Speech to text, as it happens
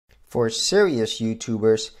For serious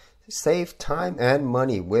YouTubers, save time and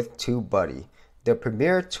money with TubeBuddy, the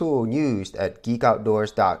premier tool used at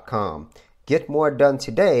geekoutdoors.com. Get more done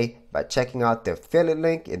today by checking out the affiliate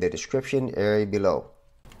link in the description area below.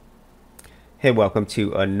 Hey, welcome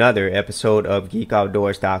to another episode of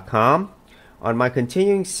geekoutdoors.com. On my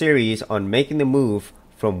continuing series on making the move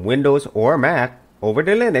from Windows or Mac over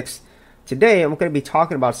to Linux, today I'm going to be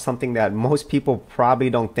talking about something that most people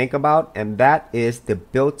probably don't think about, and that is the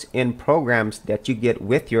built-in programs that you get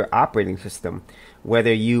with your operating system,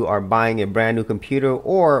 whether you are buying a brand new computer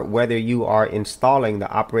or whether you are installing the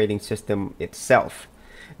operating system itself.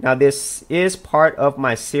 Now, this is part of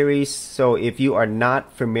my series, so if you are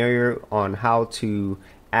not familiar on how to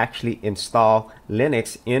actually install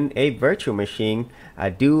Linux in a virtual machine, I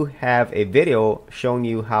do have a video showing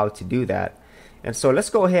you how to do that. And so let's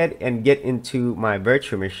go ahead and get into my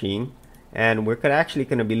virtual machine, and we're actually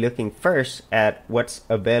going to be looking first at what's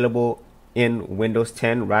available in Windows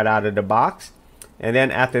 10 right out of the box, and then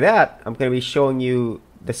after that I'm going to be showing you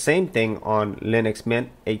the same thing on Linux Mint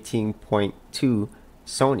 18.2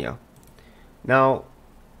 Sonia. Now,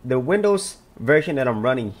 the Windows version that I'm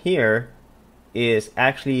running here is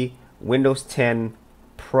actually Windows 10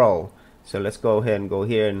 Pro. So let's go ahead and go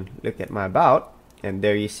here and look at my about, and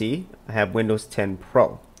there you see I have Windows 10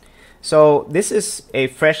 Pro. So this is a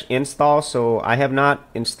fresh install, so I have not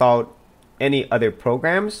installed any other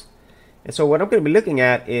programs. And so what I'm going to be looking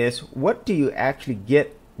at is what do you actually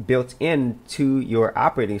get built into your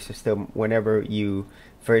operating system whenever you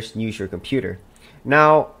first use your computer.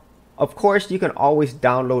 Now, of course, you can always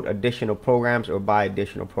download additional programs or buy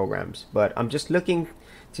additional programs, but I'm just looking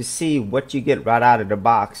to see what you get right out of the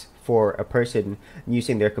box for a person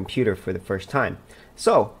using their computer for the first time.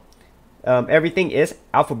 So everything is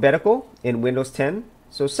alphabetical in Windows 10.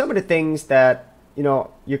 So some of the things that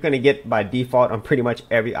you're going to get by default on pretty much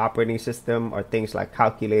every operating system are things like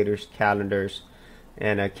calculators, calendars,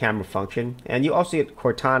 and a camera function. And you also get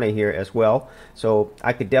Cortana here as well, so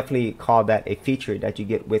I could definitely call that a feature that you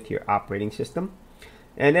get with your operating system.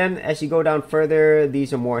 And then as you go down further,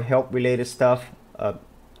 these are more help related stuff.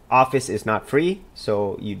 Office is not free,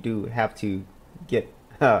 so you do have to get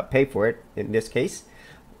pay for it in this case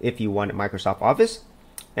if you want Microsoft Office.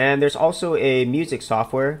 And there's also a music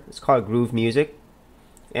software, it's called Groove Music,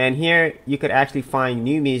 and here you could actually find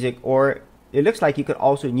new music, or it looks like you could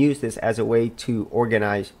also use this as a way to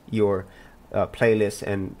organize your playlists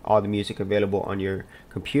and all the music available on your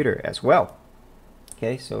computer as well.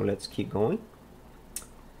 Okay, so let's keep going.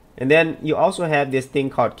 And then you also have this thing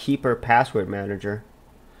called Keeper Password Manager.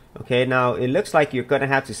 Okay, now it looks like you're going to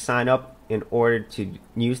have to sign up in order to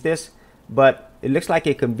use this, but it looks like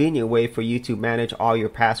a convenient way for you to manage all your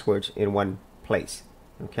passwords in one place.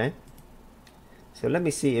 Okay, so let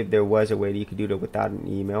me see if there was a way that you could do that without an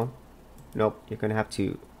email. Nope, you're going to have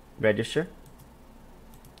to register,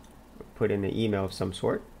 put in an email of some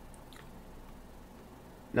sort.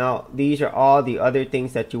 Now, these are all the other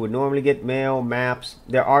things that you would normally get: mail, maps.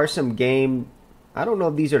 There are some game, I don't know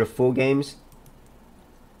if these are the full games,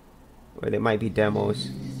 or they might be demos.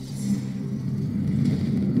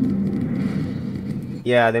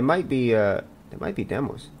 Yeah, they might be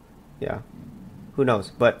demos. Yeah, who knows?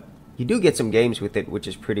 But you do get some games with it, which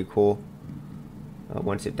is pretty cool.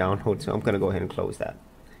 Once it downloads, so I'm going to go ahead and close that.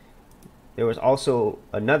 There was also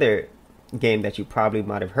another game that you probably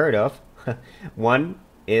might have heard of. One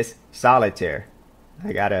is Solitaire.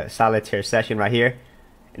 I got a Solitaire session right here,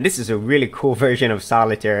 and this is a really cool version of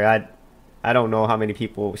Solitaire. I don't know how many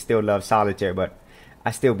people still love Solitaire, but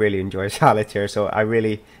I still really enjoy Solitaire, so I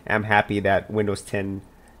really am happy that Windows 10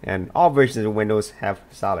 and all versions of Windows have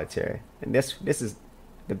Solitaire, and this is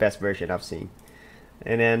the best version I've seen.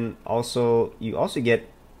 And then also you also get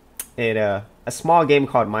a small game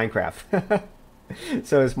called Minecraft.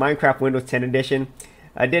 So it's Minecraft Windows 10 edition.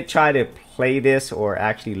 I did try to play this or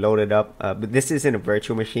actually load it up, but this is in a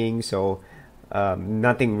virtual machine, so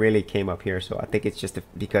nothing really came up here. So I think it's just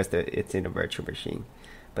because it's in a virtual machine.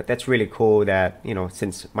 But that's really cool that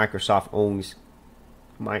since Microsoft owns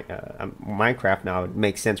Minecraft now, it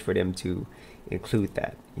makes sense for them to include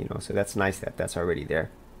that. So that's nice that that's already there.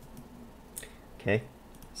 Okay,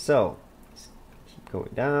 so let's keep going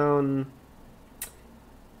down.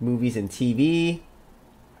 Movies and TV.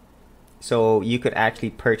 So you could actually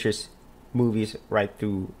purchase movies right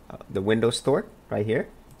through the Windows Store right here.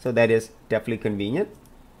 So that is definitely convenient.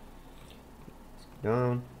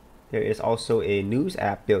 Down. There is also a news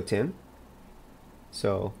app built in.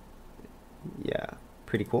 So yeah,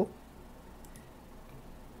 pretty cool.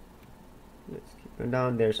 Let's keep going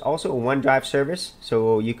down. There's also a OneDrive service,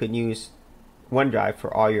 so you could use OneDrive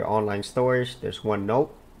for all your online storage. There's OneNote.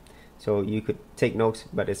 so you could take notes,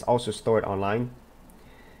 but it's also stored online.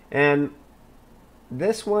 And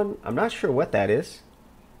this one, I'm not sure what that is.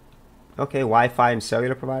 Okay, Wi-Fi and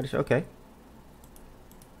cellular providers. Okay.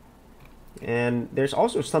 And there's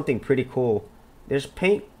also something pretty cool. There's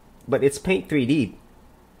Paint, but it's Paint 3D.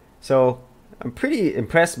 So I'm pretty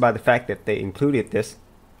impressed by the fact that they included this.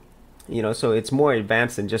 You know, so it's more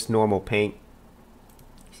advanced than just normal Paint.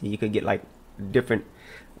 So you could get like different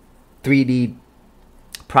 3D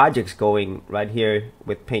projects going right here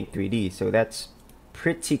with Paint 3D. So that's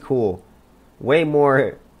pretty cool. Way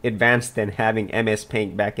more advanced than having MS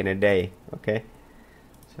Paint back in the day. Okay,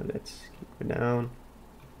 so let's keep it down.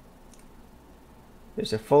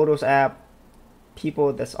 There's a Photos app.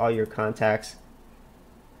 People, that's all your contacts.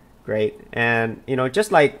 Great. And you know,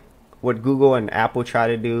 just like what Google and Apple try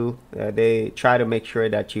to do, they try to make sure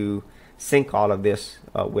that you sync all of this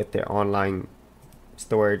with their online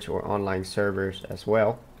storage or online servers as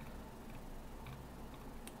well,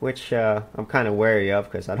 which I'm kind of wary of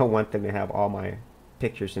because I don't want them to have all my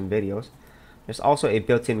pictures and videos. There's also a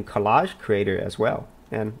built-in collage creator as well,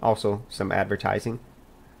 and also some advertising.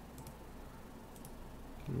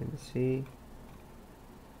 Let me see.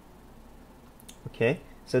 Okay,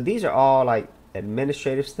 so these are all like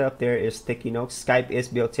administrative stuff. There is sticky notes. Skype is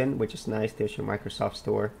built in, which is nice. There's your Microsoft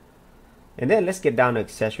Store. And then let's get down to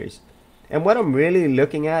accessories. And what I'm really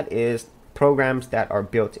looking at is programs that are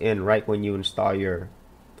built in right when you install your,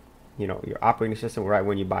 you know, your operating system, right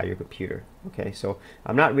when you buy your computer. Okay, so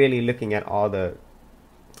I'm not really looking at all the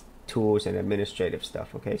tools and administrative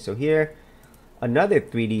stuff. Okay, so here, another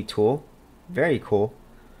 3D tool, very cool.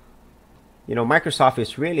 You know, Microsoft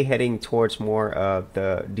is really heading towards more of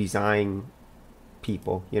the design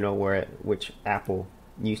people, you know, which Apple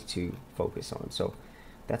used to focus on. So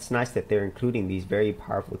that's nice that they're including these very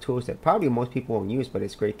powerful tools that probably most people won't use, but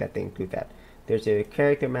it's great that they include that. There's a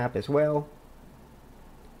character map as well.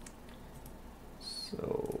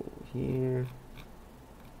 So here,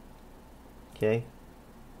 okay,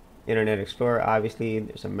 Internet Explorer, obviously.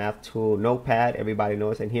 There's a math tool, Notepad, everybody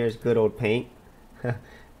knows. And here's good old Paint.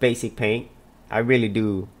 Basic Paint. I really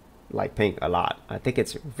do like Paint a lot. I think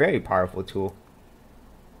it's a very powerful tool.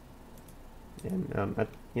 And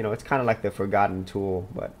you know, it's kind of like the forgotten tool,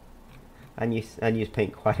 but I used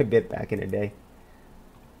Paint quite a bit back in the day.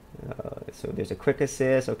 So there's a quick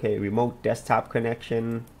assist. Okay, remote desktop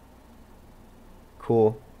connection.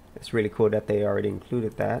 Cool. It's really cool that they already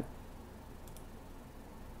included that.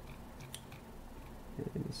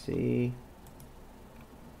 Let me see.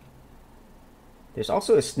 There's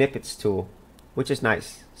also a snippets tool, which is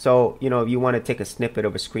nice. So, you know, if you want to take a snippet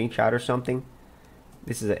of a screenshot or something,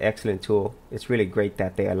 this is an excellent tool. It's really great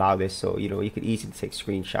that they allow this, so, you know, you could easily take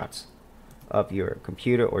screenshots of your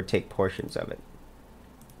computer or take portions of it.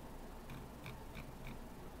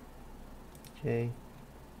 Okay.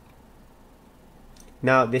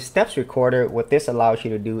 Now, this steps recorder, what this allows you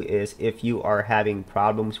to do is if you are having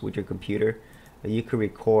problems with your computer, you can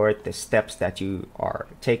record the steps that you are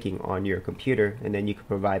taking on your computer, and then you can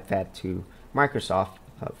provide that to Microsoft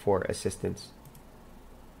for assistance.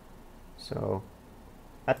 So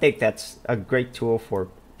I think that's a great tool for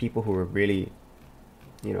people who are really,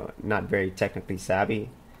 you know, not very technically savvy,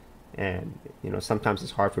 and you know, sometimes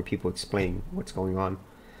it's hard for people to explain what's going on.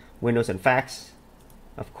 Windows and fax,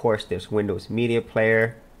 of course. There's Windows Media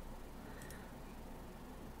Player.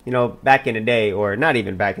 You know, back in the day, or not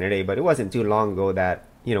even back in the day, but it wasn't too long ago that,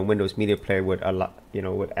 you know, Windows Media Player would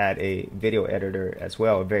would add a video editor as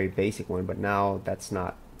well, a very basic one, but now that's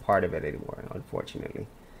not part of it anymore, unfortunately.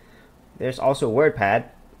 There's also WordPad,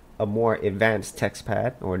 a more advanced text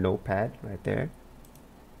pad or notepad right there.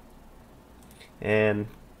 And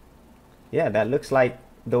yeah, that looks like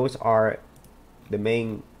those are the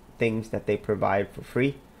main things that they provide for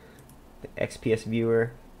free. The XPS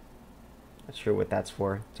viewer, not sure what that's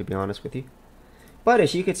for, to be honest with you. But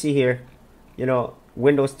as you can see here, you know,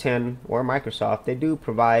 Windows 10 or Microsoft, they do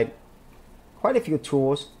provide quite a few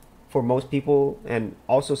tools for most people, and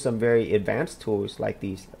also some very advanced tools like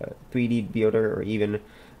these 3D Builder or even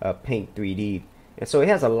Paint 3D. And so it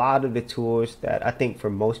has a lot of the tools that I think for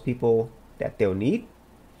most people that they'll need.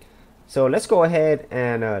 So let's go ahead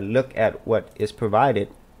and look at what is provided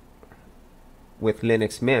with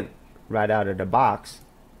Linux Mint right out of the box.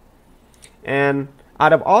 And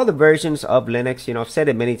out of all the versions of Linux, you know, I've said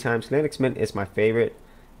it many times, Linux Mint is my favorite.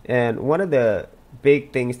 And one of the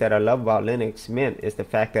big things that I love about Linux Mint is the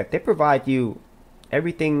fact that they provide you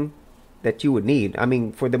everything that you would need. I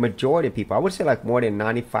mean, for the majority of people, I would say like more than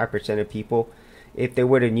 95% of people, if they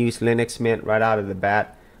were to use Linux Mint right out of the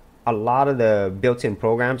bat, a lot of the built-in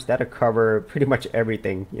programs that cover pretty much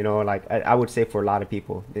everything, you know, like I would say for a lot of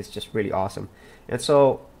people, it's just really awesome. And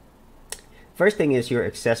so first thing is your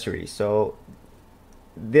accessories. So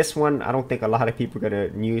this one, I don't think a lot of people are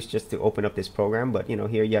going to use just to open up this program, but you know,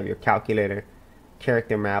 here you have your calculator,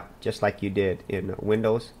 character map, just like you did in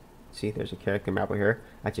Windows. See, there's a character map over here.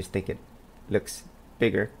 I just think it looks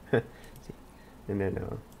bigger and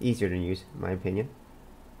then easier to use, in my opinion.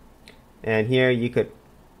 And here you could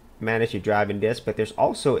manage your drive and disk, but there's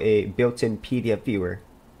also a built-in PDF viewer.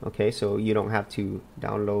 Okay, so you don't have to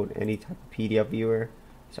download any type of PDF viewer.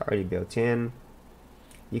 It's already built in.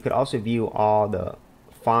 You could also view all the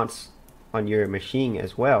fonts on your machine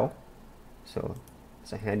as well, so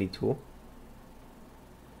it's a handy tool.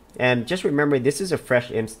 And just remember, this is a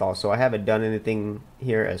fresh install, so I haven't done anything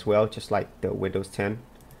here as well, just like the Windows 10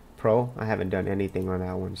 Pro. I haven't done anything on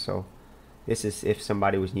that one, so this is if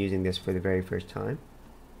somebody was using this for the very first time.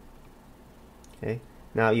 Okay,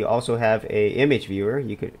 now you also have a image viewer.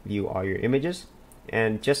 You could view all your images,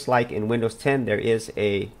 and just like in Windows 10, there is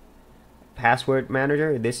a password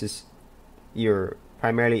manager. This is your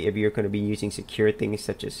primarily if you're going to be using secure things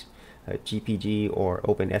such as GPG or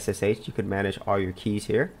OpenSSH. You could manage all your keys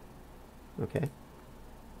here. Okay,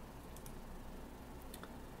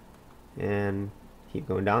 and keep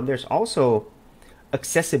going down. There's also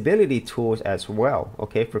accessibility tools as well,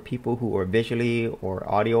 okay, for people who are visually or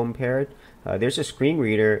audio impaired. There's a screen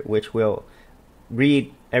reader which will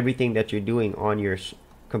read everything that you're doing on your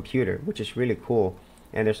computer, which is really cool.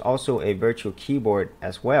 And there's also a virtual keyboard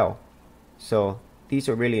as well. So these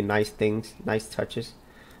are really nice things, nice touches.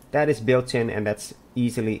 That is built in, and that's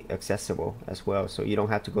easily accessible as well. So you don't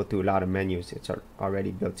have to go through a lot of menus. It's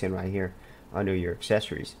already built in right here under your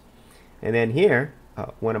accessories. And then here,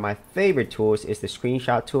 one of my favorite tools is the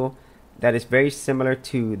screenshot tool. That is very similar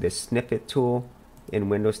to the snippet tool in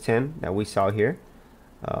Windows 10 that we saw here.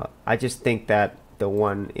 I just think that the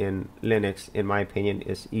one in Linux, in my opinion,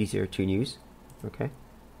 is easier to use. Okay,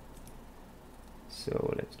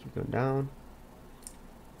 so let's keep going down.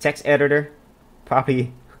 Text editor,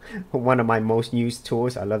 probably one of my most used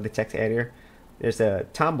tools. I love the text editor. There's a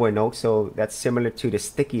Tomboy Note, so that's similar to the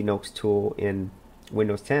Sticky Notes tool in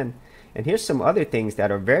Windows 10. And here's some other things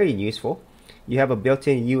that are very useful. You have a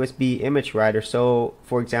built-in USB image writer. So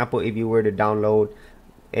for example, if you were to download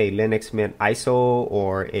a Linux Mint ISO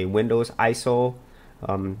or a Windows ISO,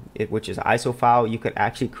 which is an ISO file, you could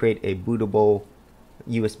actually create a bootable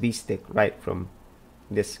USB stick right from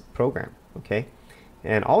this program. Okay,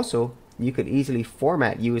 and also you could easily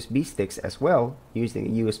format USB sticks as well using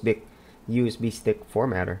a USB stick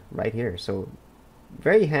formatter right here. So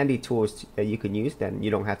very handy tools that you can use, then you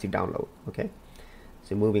don't have to download. Okay,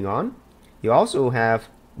 so moving on, you also have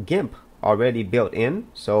GIMP already built in.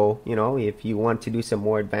 So you know, if you want to do some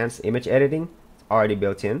more advanced image editing, it's already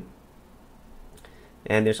built in.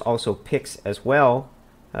 And there's also Pix as well,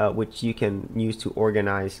 which you can use to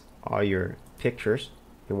organize all your pictures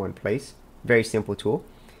in one place. Very simple tool.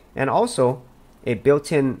 And also a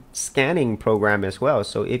built-in scanning program as well.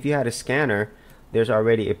 So if you had a scanner, there's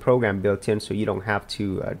already a program built in, so you don't have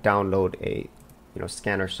to download a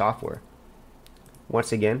scanner software.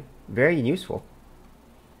 Once again, very useful.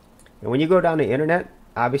 And when you go down the internet,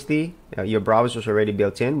 obviously your browser is already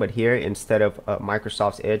built in, but here instead of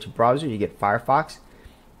Microsoft's Edge browser, you get Firefox.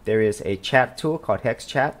 There is a chat tool called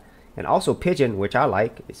HexChat, and also Pigeon, which I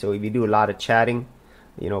like. So if you do a lot of chatting,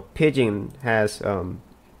 Pigeon has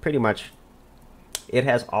pretty much, it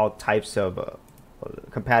has all types of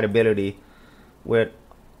compatibility with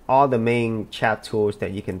all the main chat tools that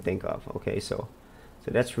you can think of. Okay, so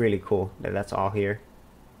that's really cool that that's all here,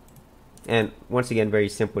 and once again, very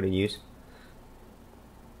simple to use.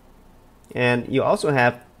 And you also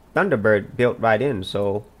have Thunderbird built right in,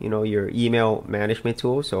 so your email management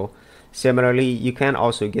tool. So similarly, you can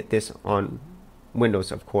also get this on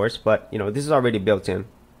Windows, of course, but this is already built in,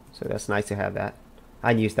 so that's nice to have that.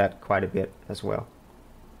 I use that quite a bit as well.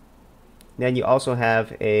 Then you also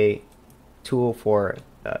have a tool for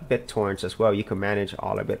BitTorrents as well. You can manage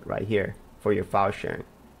all of it right here for your file sharing.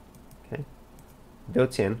 Okay,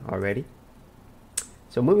 built in already.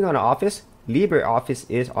 So moving on to Office, LibreOffice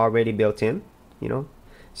is already built in.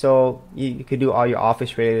 So you could do all your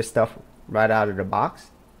Office related stuff right out of the box.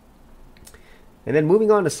 And then moving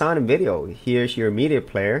on to sound and video, here's your media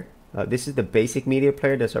player. This is the basic media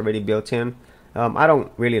player that's already built in. I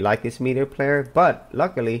don't really like this media player, but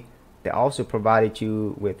luckily they also provided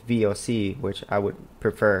you with VLC, which I would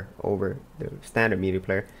prefer over the standard media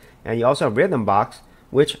player. And you also have Rhythm Box,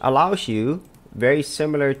 which allows you, very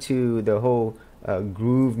similar to the whole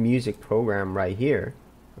Groove music program right here,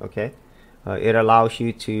 okay, It allows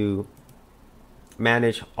you to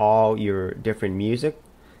manage all your different music,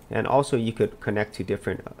 and also you could connect to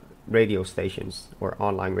different radio stations or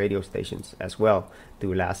online radio stations as well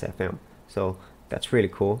through Last.fm. So that's really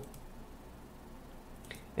cool.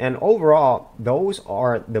 And overall, those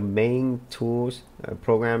are the main tools,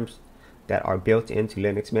 programs that are built into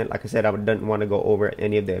Linux Mint. Like I said, I didn't want to go over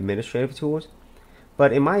any of the administrative tools,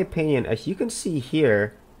 but in my opinion, as you can see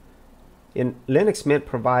here, Linux Mint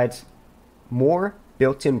provides more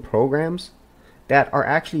built-in programs that are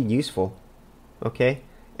actually useful. Okay,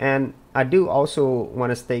 and I do also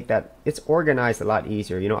want to state that it's organized a lot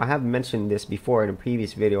easier. You know, I have mentioned this before in a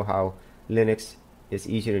previous video, how Linux is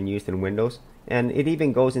easier to use than Windows, and it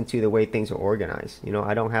even goes into the way things are organized. You know,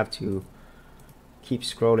 I don't have to keep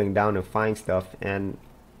scrolling down and find stuff, and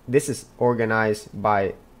this is organized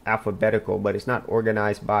by alphabetical, but it's not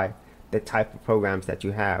organized by the type of programs that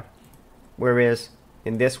you have. Whereas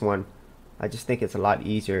in this one, I just think it's a lot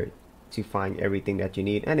easier to find everything that you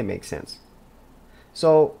need, and it makes sense.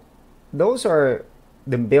 So those are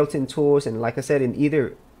the built-in tools, and like I said, in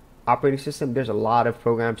either operating system there's a lot of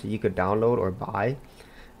programs that you could download or buy,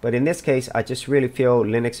 but in this case I just really feel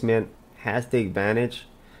Linux Mint has the advantage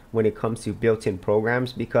when it comes to built-in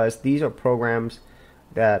programs, because these are programs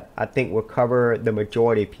that I think will cover the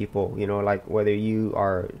majority of people. You know, like whether you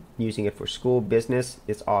are using it for school, business,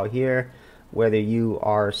 it's all here. Whether you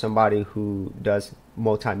are somebody who does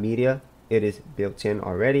multimedia, it is built in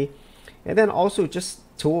already. And then also just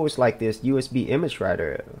tools like this USB image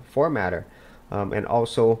writer, formatter, and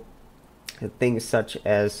also things such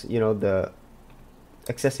as, you know, the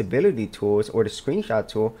accessibility tools or the screenshot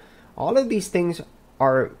tool. All of these things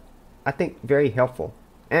are, I think, very helpful,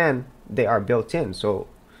 and they are built in. So,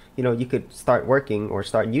 you know, you could start working or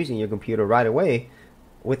start using your computer right away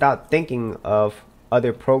without thinking of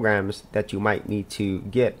other programs that you might need to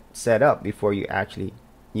get set up before you actually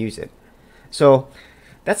use it. So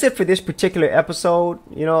that's it for this particular episode.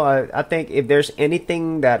 You know, I think if there's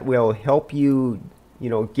anything that will help you, you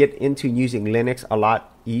know, get into using Linux a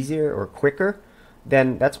lot easier or quicker,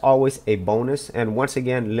 then that's always a bonus. And once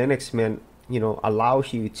again, Linux Mint, you know,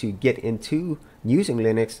 allows you to get into using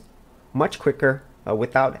Linux much quicker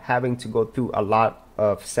without having to go through a lot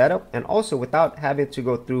of setup, and also without having to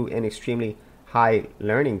go through an extremely high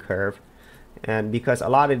learning curve. And because a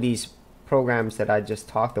lot of these programs that I just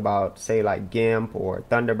talked about, say like GIMP or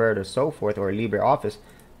Thunderbird or so forth, or LibreOffice,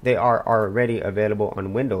 they are already available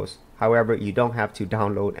on Windows. However, you don't have to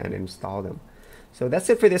download and install them. So that's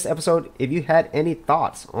it for this episode. If you had any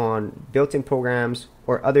thoughts on built-in programs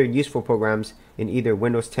or other useful programs in either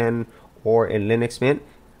Windows 10 or in Linux Mint,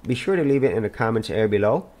 be sure to leave it in the comments area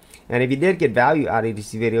below. And if you did get value out of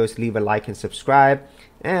these videos, leave a like and subscribe.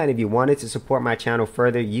 And if you wanted to support my channel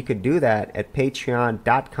further, you could do that at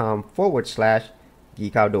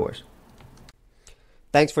patreon.com/Geek Outdoors.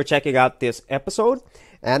 Thanks for checking out this episode.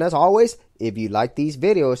 And as always, if you like these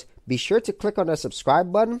videos, be sure to click on the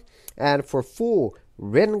subscribe button. And for full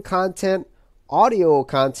written content, audio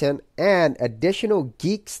content, and additional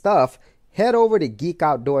geek stuff, head over to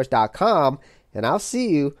geekoutdoors.com, and I'll see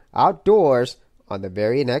you outdoors on the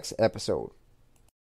very next episode.